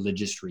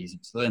religious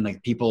reasons. And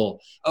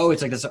people,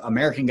 it's this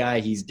American guy.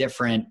 He's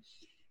different.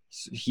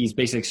 He's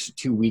basically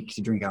too weak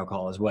to drink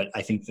alcohol, is what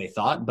I think they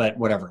thought. But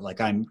whatever.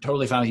 I'm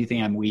totally fine with you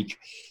thinking I'm weak,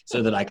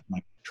 so that I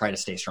can try to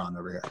stay strong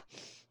over here.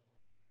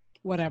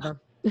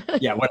 Whatever.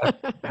 Yeah,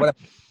 whatever.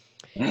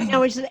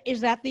 Now, is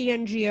that the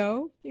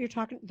NGO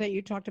that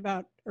you talked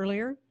about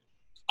earlier?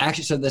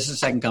 Actually, so this is a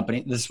second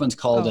company. This one's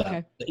called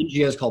the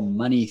NGO is called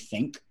Money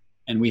Think,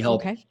 and we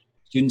help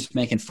students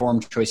make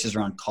informed choices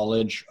around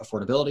college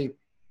affordability.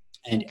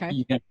 And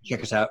you can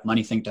check us out,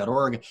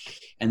 moneythink.org.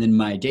 And then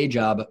my day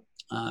job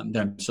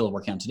that I'm still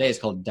working on today is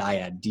called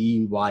Dyad,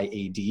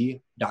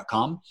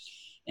 DYAD.com.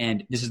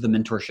 And this is the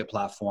mentorship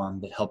platform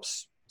that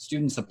helps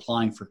students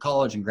applying for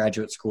college and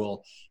graduate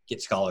school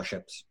get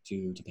scholarships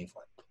to pay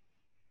for it.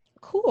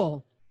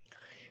 Cool.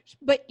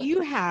 But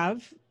you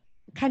have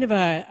kind of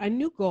a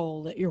new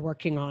goal that you're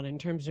working on in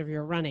terms of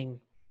your running.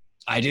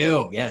 I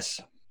do,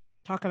 yes.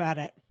 Talk about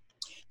it.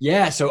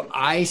 Yeah, so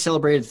I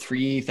celebrated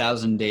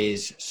 3,000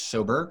 days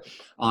sober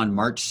on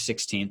March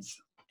 16th.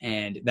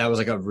 And that was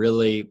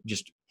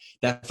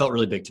that felt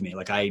really big to me.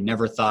 I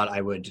never thought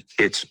I would.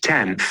 It's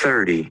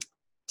 10:30.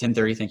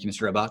 10:30, thank you,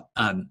 Mr. Robot.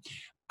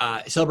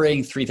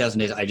 Celebrating 3,000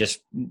 days,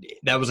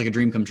 that was a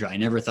dream come true. I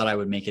never thought I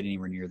would make it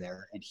anywhere near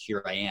there. And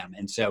here I am.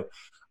 And so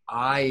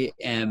I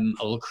am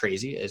a little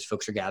crazy as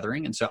folks are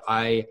gathering. And so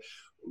I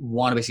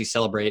want to basically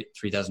celebrate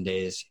 3,000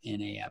 days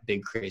in a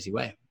big, crazy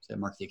way to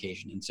mark the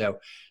occasion. And so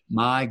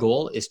my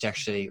goal is to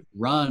actually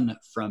run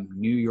from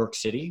New York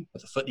City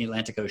with a foot in the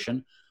Atlantic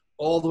Ocean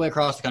all the way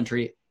across the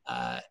country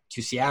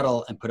to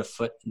Seattle and put a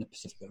foot in the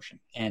Pacific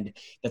Ocean. And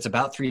that's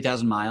about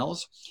 3,000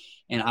 miles.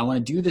 And I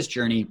want to do this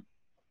journey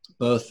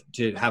both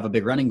to have a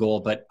big running goal,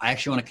 but I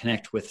actually want to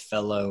connect with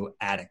fellow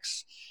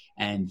addicts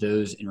and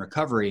those in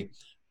recovery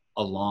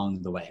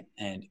along the way.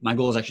 And my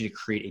goal is actually to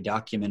create a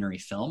documentary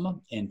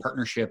film in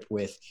partnership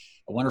with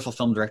a wonderful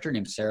film director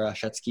named Sarah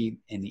Shutsky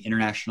and the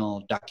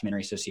International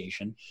Documentary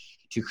Association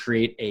to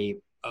create a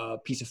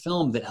piece of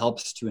film that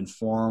helps to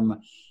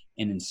inform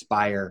and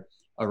inspire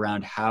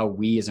around how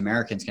we as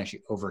Americans can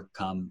actually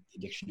overcome the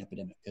addiction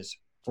epidemic, because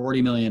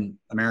 40 million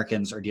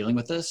Americans are dealing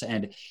with this.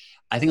 And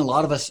I think a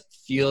lot of us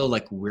feel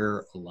like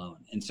we're alone.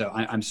 And so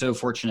I'm so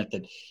fortunate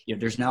that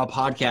there's now a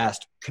podcast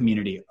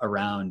community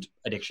around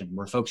addiction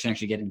where folks can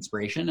actually get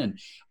inspiration. And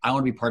I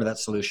want to be part of that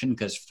solution,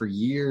 because for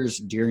years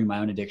during my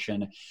own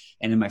addiction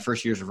and in my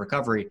first years of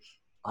recovery,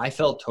 I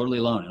felt totally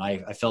alone. And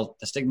I felt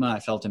the stigma. I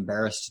felt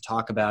embarrassed to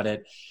talk about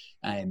it.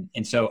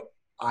 And so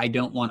I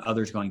don't want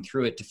others going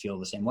through it to feel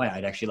the same way.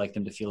 I'd actually like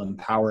them to feel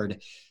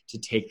empowered to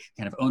take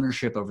kind of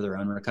ownership over their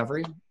own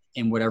recovery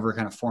in whatever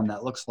kind of form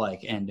that looks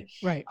like. And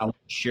right. I want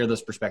to share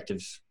those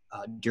perspectives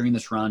during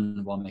this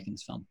run while making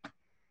this film.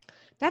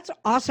 That's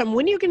awesome.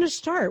 When are you going to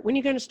start? When are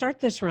you going to start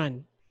this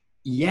run?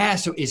 Yeah,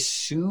 so as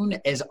soon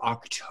as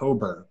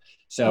October.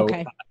 So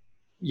okay.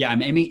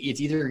 I'm aiming,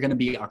 it's either going to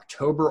be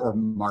October or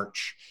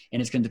March,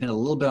 and it's going to depend a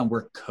little bit on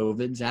where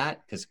COVID's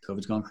at, because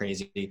COVID's going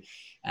crazy.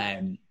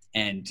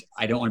 And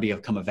I don't want to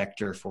become a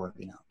vector for,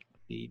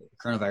 the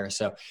coronavirus.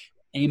 So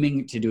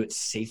aiming to do it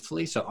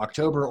safely. So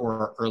October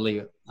or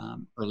early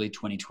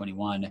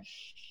 2021.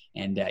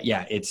 And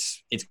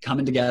it's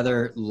coming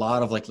together. A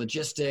lot of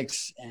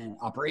logistics and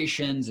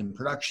operations and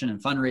production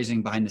and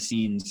fundraising behind the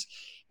scenes.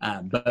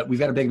 But we've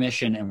got a big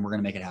mission and we're going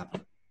to make it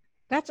happen.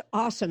 That's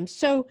awesome.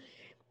 So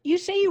you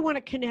say you want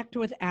to connect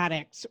with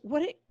addicts.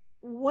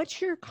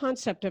 What's your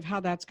concept of how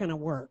that's going to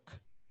work?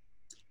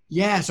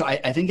 Yeah, so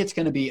I think it's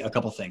going to be a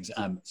couple things.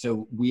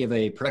 So we have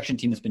a production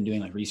team that's been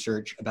doing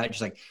research about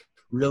just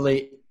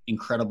really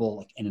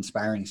incredible and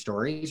inspiring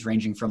stories,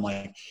 ranging from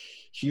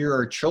here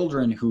are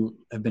children who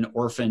have been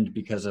orphaned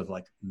because of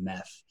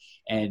meth,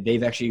 and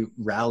they've actually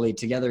rallied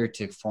together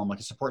to form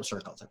a support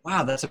circle. It's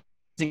wow, that's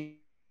amazing.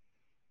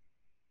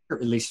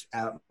 At least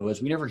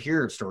we never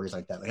hear stories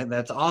like that.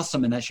 That's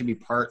awesome, and that should be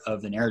part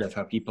of the narrative,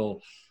 how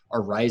people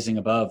are rising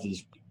above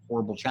these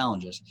horrible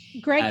challenges.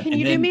 Greg, can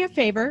you do me a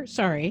favor?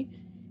 Sorry.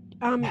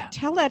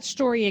 Tell that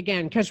story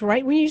again, because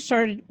right when you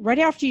started, right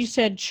after you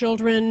said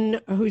children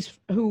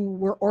who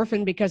were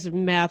orphaned because of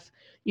meth,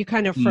 you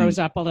kind of froze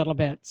up a little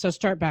bit. So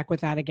start back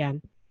with that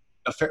again.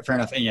 Fair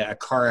enough. And a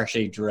car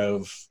actually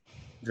drove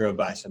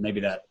by, so maybe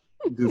that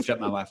goofed up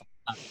my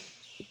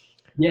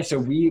Wi-Fi.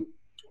 So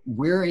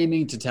we're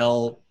aiming to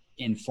tell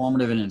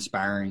informative and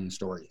inspiring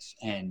stories.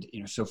 And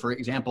so for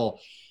example,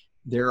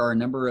 there are a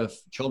number of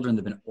children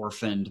that have been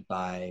orphaned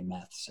by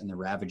meths and the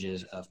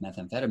ravages of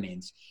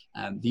methamphetamines.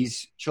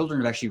 These children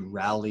have actually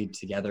rallied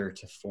together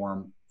to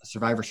form a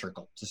survivor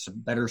circle to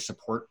better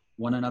support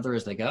one another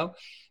as they go.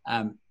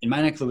 In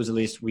my neck of the woods, at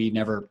least, we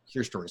never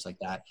hear stories like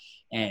that.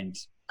 And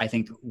I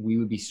think we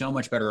would be so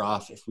much better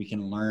off if we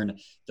can learn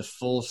the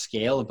full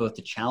scale of both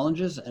the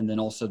challenges and then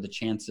also the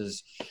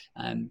chances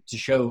to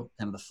show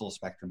kind of the full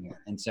spectrum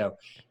here. And so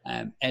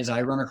as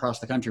I run across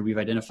the country, we've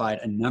identified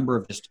a number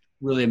of just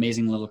really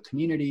amazing little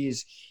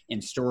communities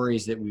and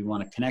stories that we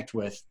want to connect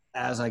with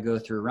as I go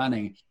through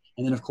running.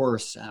 And then, of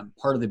course,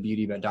 part of the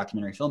beauty about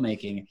documentary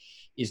filmmaking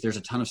is there's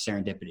a ton of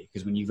serendipity,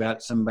 because when you've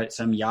got some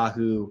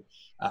Yahoo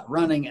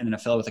running and then a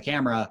fellow with a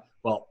camera,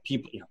 well,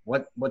 people,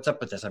 what's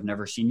up with this? I've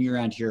never seen you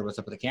around here. What's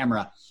up with the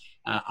camera?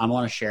 I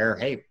want to share,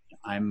 hey,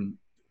 I'm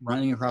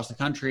running across the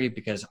country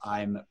because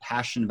I'm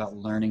passionate about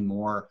learning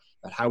more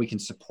about how we can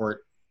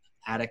support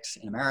addicts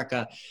in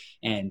America,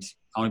 and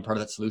I want to be part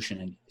of that solution.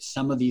 And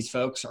some of these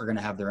folks are going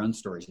to have their own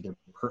stories, either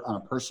on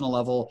a personal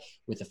level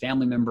with a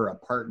family member, a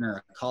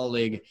partner, a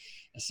colleague,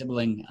 a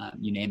sibling,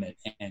 you name it.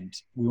 And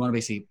we want to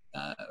basically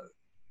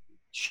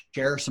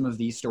share some of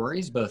these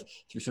stories, both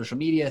through social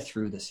media,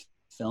 through this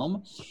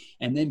film,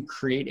 and then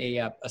create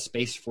a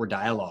space for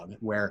dialogue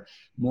where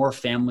more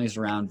families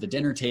around the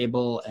dinner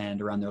table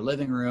and around their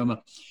living room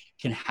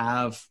can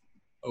have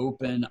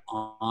open,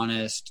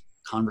 honest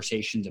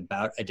conversations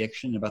about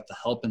addiction, about the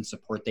help and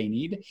support they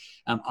need.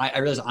 I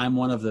realize I'm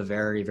one of the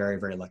very, very,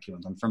 very lucky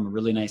ones. I'm from a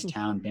really nice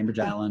town, Bainbridge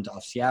Island,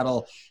 off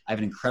Seattle. I have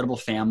an incredible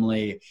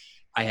family.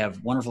 I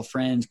have wonderful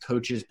friends,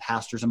 coaches,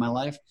 pastors in my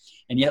life.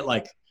 And yet,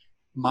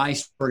 my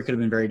story could have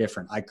been very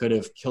different. I could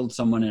have killed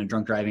someone in a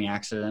drunk driving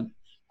accident.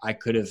 I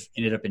could have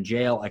ended up in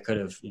jail. I could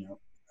have,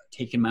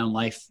 taken my own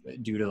life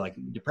due to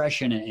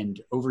depression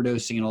and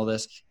overdosing and all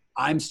this.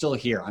 I'm still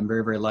here. I'm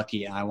very, very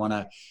lucky. And I want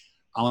to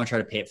try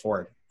to pay it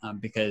forward.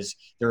 Because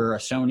there are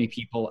so many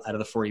people out of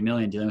the 40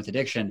 million dealing with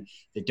addiction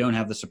that don't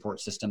have the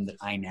support system that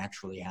I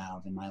naturally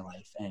have in my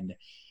life. And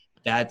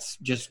that's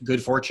just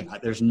good fortune.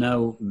 There's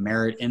no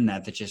merit in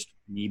that. That's just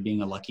me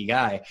being a lucky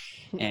guy.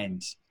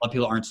 And a lot of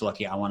people aren't so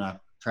lucky. I want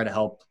to try to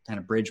help kind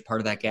of bridge part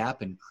of that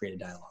gap and create a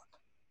dialogue.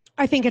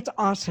 I think it's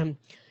awesome.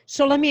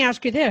 So let me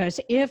ask you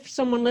this. If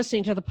someone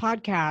listening to the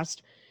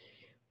podcast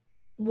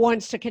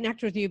wants to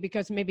connect with you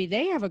because maybe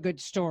they have a good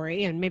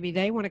story and maybe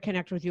they want to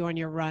connect with you on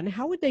your run,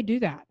 how would they do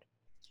that?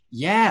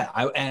 Yeah,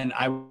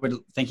 I would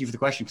thank you for the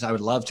question because I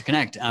would love to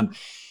connect.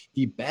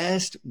 The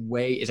best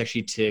way is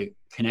actually to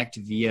connect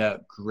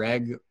via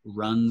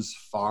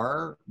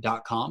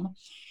gregrunsfar.com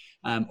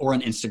or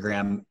on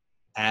Instagram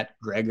at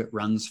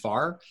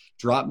gregrunsfar.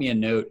 Drop me a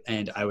note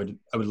and I would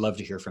love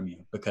to hear from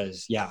you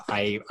because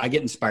I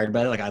get inspired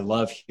by it. Like I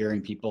love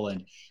hearing people,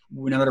 and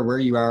no matter where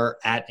you are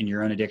at in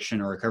your own addiction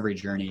or recovery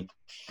journey,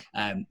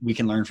 we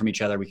can learn from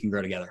each other. We can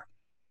grow together.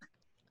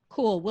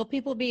 Cool. Will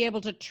people be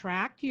able to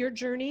track your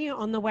journey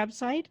on the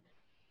website?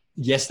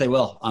 Yes, they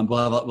will.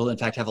 We'll in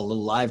fact have a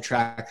little live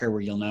tracker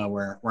where you'll know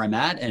where I'm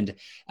at. And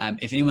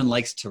if anyone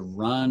likes to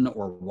run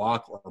or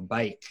walk or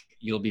bike,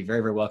 you'll be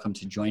very, very welcome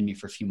to join me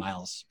for a few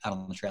miles out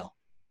on the trail.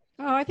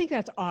 Oh, I think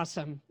that's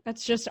awesome.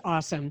 That's just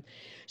awesome.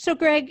 So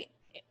Greg,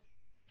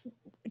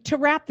 to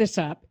wrap this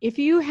up, if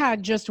you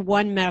had just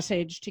one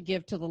message to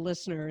give to the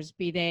listeners,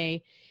 be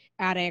they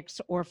addicts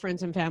or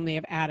friends and family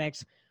of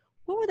addicts,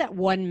 what would that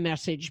one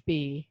message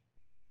be?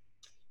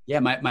 Yeah,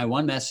 my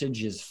one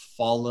message is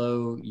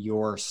follow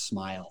your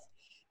smile.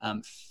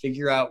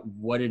 Figure out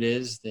what it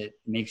is that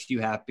makes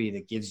you happy,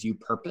 that gives you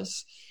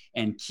purpose,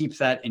 and keep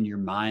that in your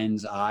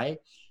mind's eye.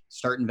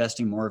 Start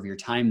investing more of your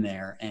time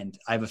there. And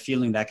I have a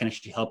feeling that can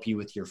actually help you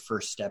with your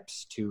first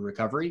steps to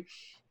recovery.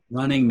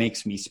 Running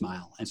makes me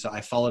smile. And so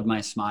I followed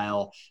my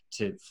smile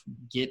to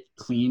get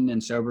clean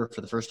and sober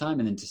for the first time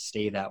and then to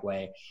stay that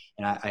way.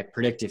 And I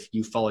predict if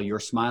you follow your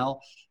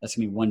smile, that's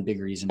going to be one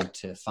big reason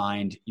to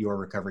find your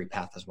recovery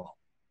path as well.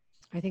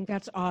 I think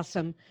that's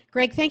awesome.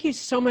 Greg, thank you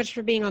so much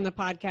for being on the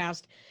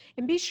podcast.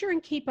 And be sure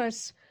and keep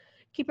us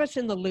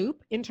in the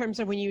loop in terms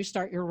of when you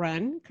start your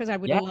run, because I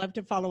would love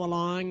to follow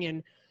along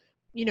and,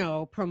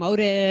 promote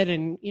it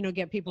and,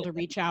 get people to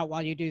reach out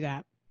while you do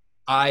that.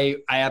 I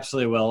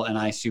absolutely will. And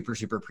I super,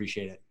 super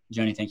appreciate it.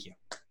 Joni, thank you.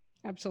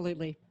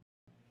 Absolutely.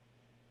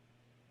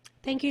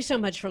 Thank you so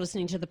much for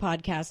listening to the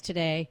podcast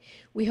today.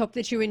 We hope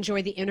that you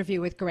enjoyed the interview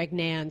with Greg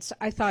Nance.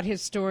 I thought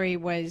his story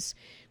was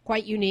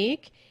quite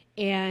unique,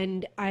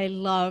 and I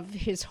love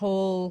his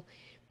whole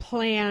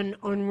plan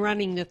on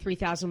running the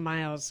 3,000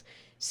 miles.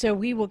 So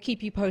we will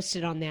keep you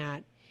posted on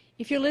that.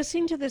 If you're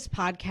listening to this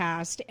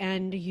podcast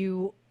and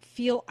you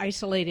feel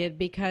isolated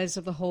because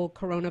of the whole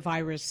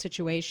coronavirus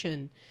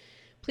situation,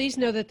 please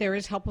know that there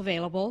is help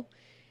available.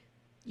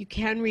 You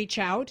can reach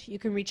out. You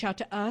can reach out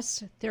to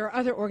us. There are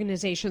other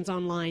organizations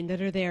online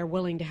that are there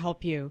willing to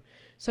help you.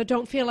 So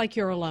don't feel like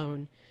you're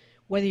alone.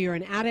 Whether you're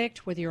an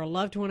addict, whether you're a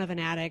loved one of an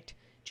addict,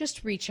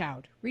 just reach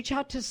out. Reach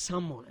out to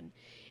someone.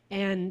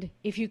 And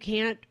if you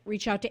can't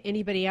reach out to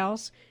anybody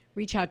else,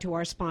 reach out to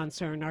our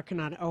sponsor,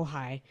 Narconon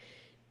Ojai.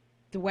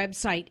 The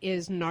website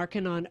is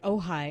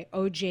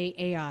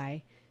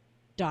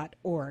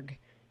narcononojai.org.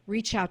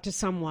 Reach out to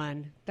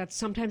someone. That's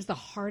sometimes the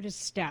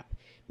hardest step.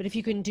 But if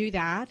you can do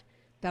that,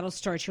 that'll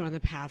start you on the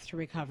path to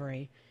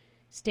recovery.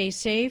 Stay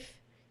safe.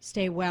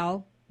 Stay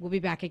well. We'll be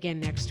back again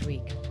next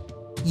week.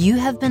 You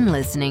have been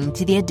listening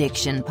to the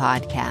Addiction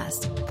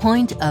Podcast,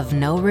 Point of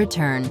No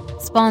Return,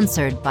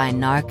 sponsored by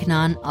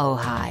Narconon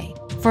Ojai.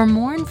 For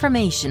more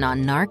information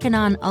on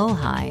Narconon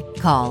Ojai,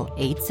 call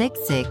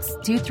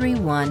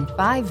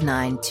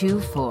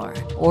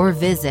 866-231-5924 or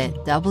visit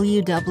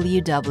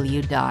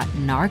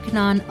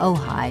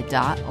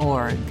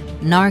www.narcononojai.org.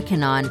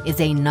 Narconon is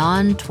a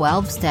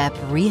non-12-step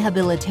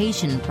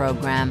rehabilitation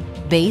program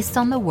based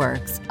on the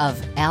works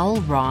of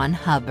L. Ron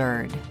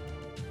Hubbard.